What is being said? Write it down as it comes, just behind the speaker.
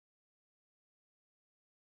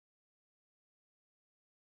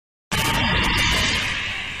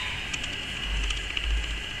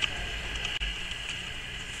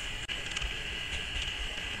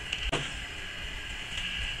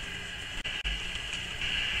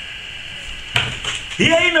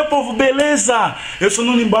E aí, meu povo, beleza? Eu sou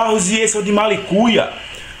Nuno Barros e esse é o de Malicuia.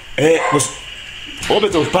 Ô,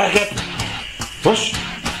 Beto, para quieto. Oxe.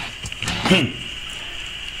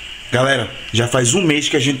 Galera, já faz um mês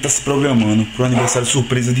que a gente tá se programando pro aniversário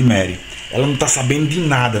surpresa de Mary. Ela não tá sabendo de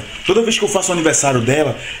nada. Toda vez que eu faço o aniversário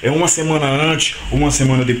dela, é uma semana antes, uma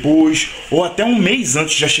semana depois, ou até um mês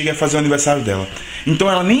antes já cheguei a fazer o aniversário dela. Então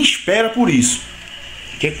ela nem espera por isso.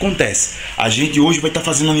 O que acontece? A gente hoje vai estar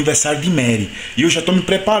fazendo o aniversário de Mary. E eu já tô me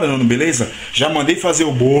preparando, beleza? Já mandei fazer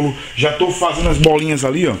o bolo, já tô fazendo as bolinhas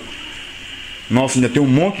ali, ó. Nossa, ainda tem um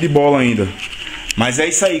monte de bola ainda. Mas é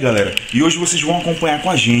isso aí, galera. E hoje vocês vão acompanhar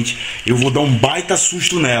com a gente. Eu vou dar um baita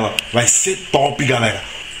susto nela. Vai ser top, galera.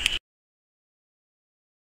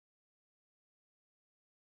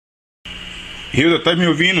 Hilda, tá me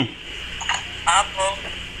ouvindo? Ah, bom.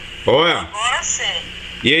 Olha. Agora sim.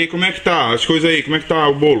 E aí, como é que tá? As coisas aí, como é que tá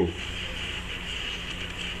o bolo?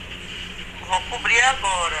 Vou cobrir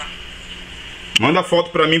agora. Manda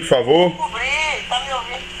foto pra mim, por favor. Vou cobrir, tá me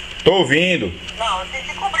ouvindo? Tô ouvindo. Não, eu tenho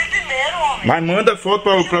que cobrir primeiro, homem. Mas manda foto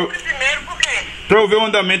pra Cobrir primeiro por quê? eu ver o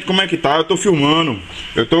andamento, como é que tá. Eu tô filmando.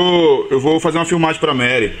 Eu vou fazer uma filmagem pra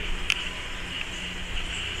Mary.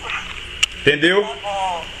 Entendeu? Tá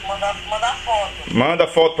bom, mandar foto. Manda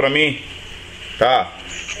foto pra mim. Tá.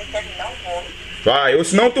 Você quer me dar um bolo? Vai, ou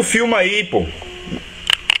senão tu filma aí, pô.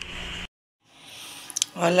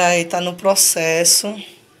 Olha aí, tá no processo.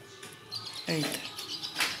 Eita.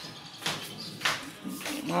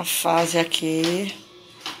 Uma fase aqui.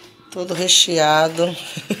 Todo recheado.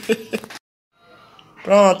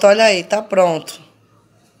 Pronto, olha aí, tá pronto.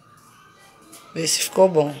 Vê se ficou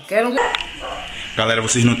bom. Galera,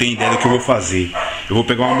 vocês não têm ideia do que eu vou fazer. Eu vou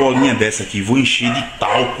pegar uma bolinha dessa aqui, vou encher de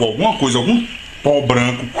talco, alguma coisa, algum pó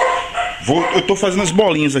branco. Eu tô fazendo as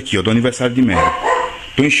bolinhas aqui, ó, do aniversário de Mary.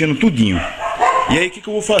 Tô enchendo tudinho. E aí, o que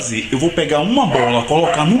eu vou fazer? Eu vou pegar uma bola,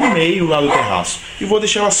 colocar no meio lá do terraço e vou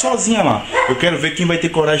deixar ela sozinha lá. Eu quero ver quem vai ter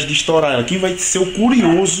coragem de estourar ela. Quem vai ser o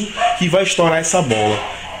curioso que vai estourar essa bola.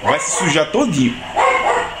 Vai se sujar todinho.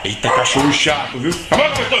 Eita, cachorro chato, viu?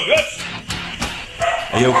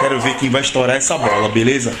 Aí eu quero ver quem vai estourar essa bola,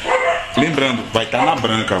 beleza? Lembrando, vai estar na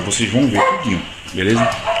branca, vocês vão ver tudinho, beleza?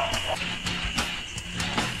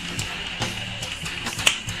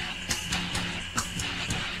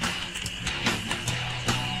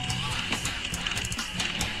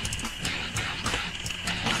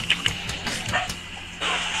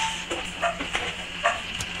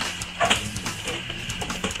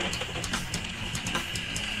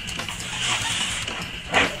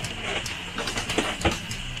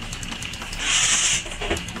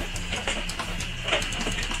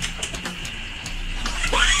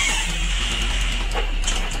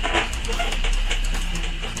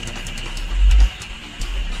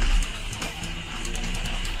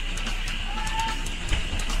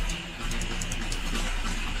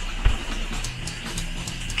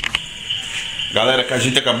 Galera, que a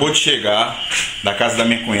gente acabou de chegar da casa da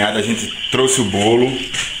minha cunhada, a gente trouxe o bolo.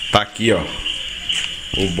 Tá aqui, ó.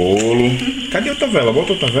 O bolo. Cadê outra vela?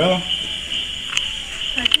 Bota outra vela.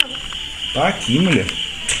 Tá aqui, mulher.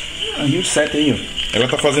 Aí o 7 aí, ó. Ela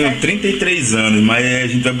tá fazendo 33 anos, mas a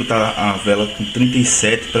gente vai botar a vela com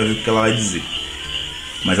 37 pra ver o que ela vai dizer.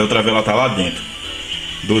 Mas a outra vela tá lá dentro.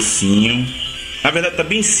 Docinho. Na verdade tá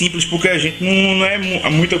bem simples porque a gente não é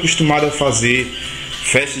muito acostumado a fazer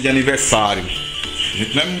festa de aniversário. A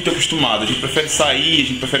gente não é muito acostumado, a gente prefere sair, a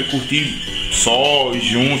gente prefere curtir só,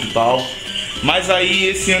 junto e tal. Mas aí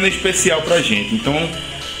esse ano é especial pra gente, então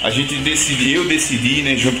eu decidi,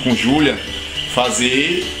 né, junto com Júlia,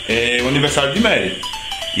 fazer o aniversário de Mary.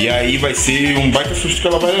 E aí vai ser um baita susto que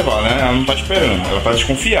ela vai levar, né? Ela não tá esperando, ela tá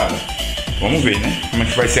desconfiada. Vamos ver, né, como é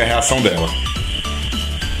que vai ser a reação dela.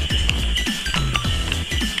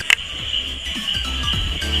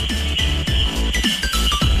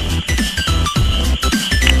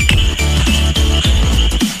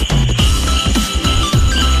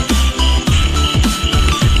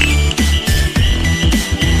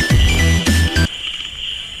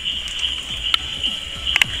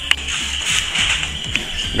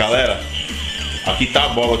 Galera, aqui tá a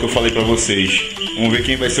bola que eu falei pra vocês. Vamos ver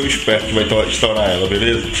quem vai ser o esperto que vai estourar ela,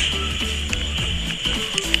 beleza?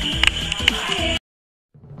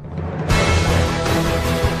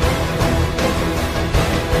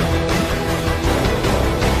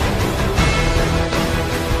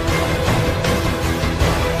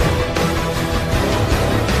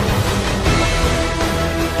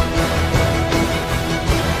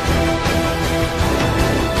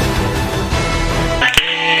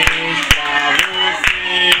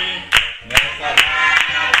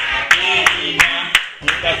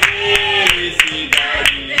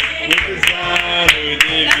 felicidade, muitos anos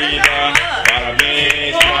de vida.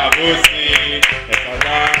 Parabéns pra você, essa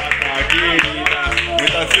data querida.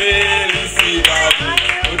 Muita felicidade,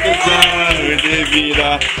 muitos anos de vida.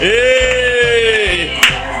 Ei!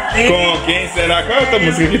 Com quem será? Qual é a outra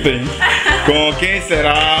música que tem? Com quem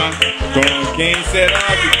será? Com quem será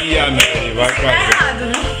que tia Mary vai fazer? Tá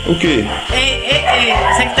errado, não? O quê?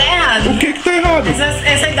 Você que tá errado. O que tá errado?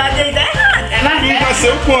 Essa idade aí tá errada. Quem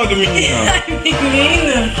nasceu quando, menina?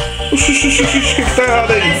 Menino. O que tá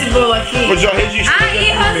errado aí? Esse bolo aqui. Eu já registrei.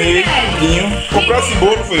 Aí, Rosinelli. Comprou esse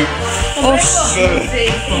bolo, foi? Nossa.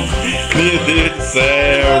 Meu Deus do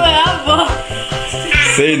céu. Não é a avó.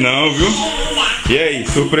 Sei não, viu? E aí,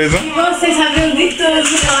 surpresa? Vocês sabiam de tudo, não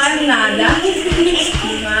falaram nada.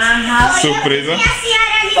 Surpresa?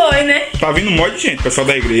 Foi, né? Tá vindo um monte de gente, pessoal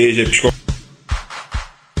da igreja, psicólogo.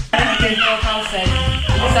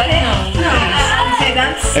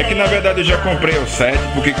 É que na verdade eu já comprei o set,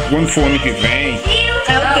 porque quando for ano que vem...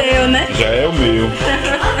 É o teu, né? Já é o meu.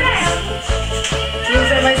 E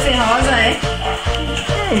você vai ser rosa, é?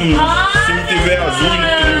 Se não tiver azul,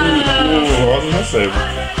 o rosa não serve.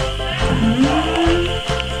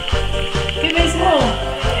 Que bem esse bolo?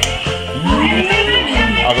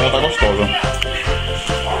 A vela tá gostosa.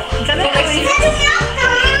 Cadê o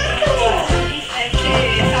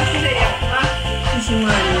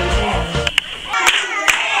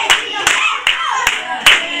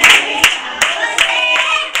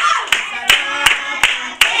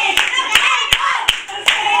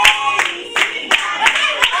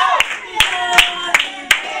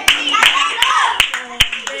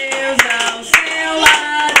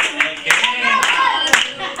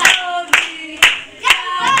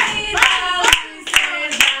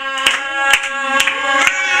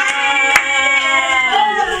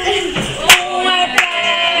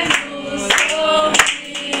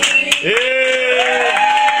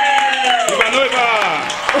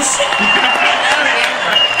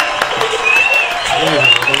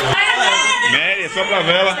Mary, só pra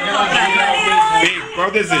vela. Ei, qual é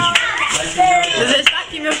o desejo? O desejo tá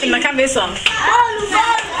aqui, meu filho, na cabeça, ó.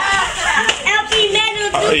 É o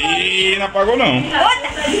primeiro do... Ih, não apagou não.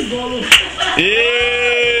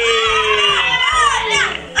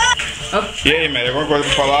 E aí, Mary, alguma coisa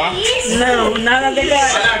pra falar? Não, nada a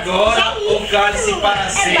declarar. Agora o cálice para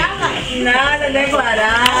sempre. Nada a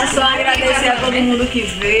declarar, só agradecer a todo mundo que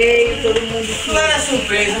veio, todo mundo que... Não era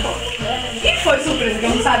surpresa. E foi surpresa, que eu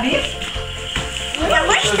não sabia. É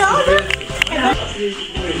gostoso.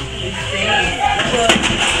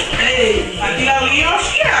 Ei, aquilo ali eu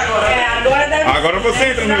acho que é agora. É, agora deve... Agora você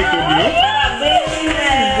entra no YouTube, viu?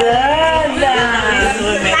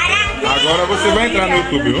 Agora você vai entrar no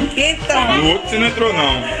YouTube, viu? Então. No outro você não entrou,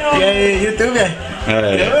 não. E aí, YouTube? É.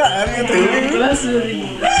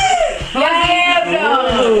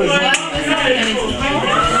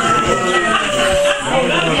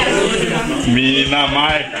 Menina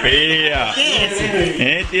mais feia. Quem é esse?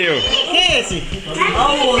 Hein, tio? Quem é esse?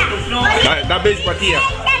 Dá beijo pra tia.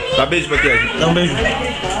 Dá beijo pra tia. Dá um beijo.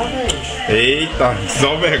 Eita,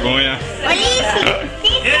 só vergonha.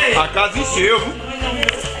 A casa encheu, viu?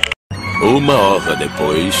 1 hora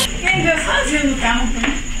depois. Quem veio sozinho no carro?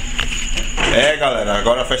 É, galera,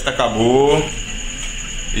 agora a festa acabou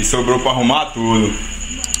e sobrou pra arrumar tudo.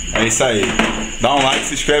 É isso aí. Dá um like,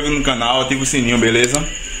 se inscreve no canal, ativa o sininho, beleza?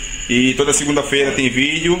 E toda segunda-feira tem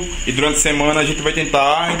vídeo e durante a semana a gente vai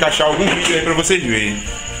tentar encaixar algum vídeo aí pra vocês verem.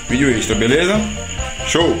 Vídeo extra, beleza?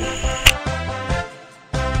 Show!